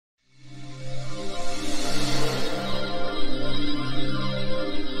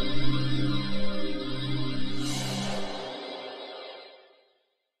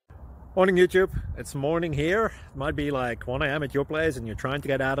Morning YouTube, it's morning here. It might be like 1 a.m. at your place and you're trying to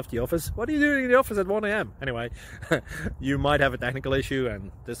get out of the office. What are you doing in the office at 1 a.m? Anyway, you might have a technical issue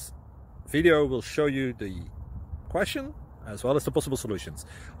and this video will show you the question as well as the possible solutions.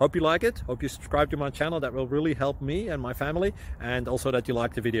 Hope you like it, hope you subscribe to my channel. That will really help me and my family, and also that you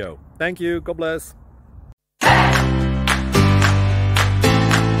like the video. Thank you, God bless.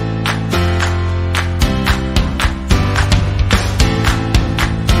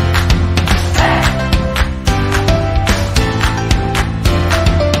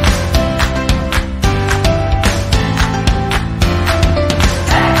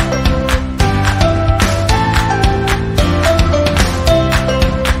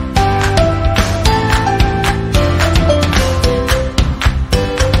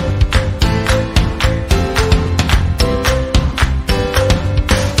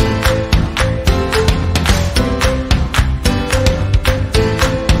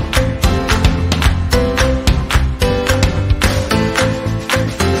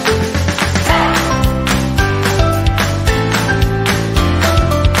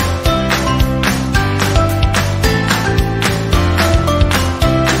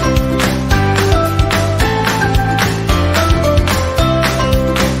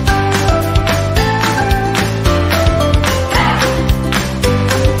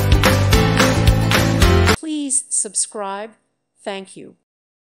 Subscribe. Thank you.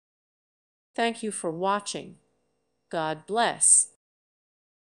 Thank you for watching. God bless.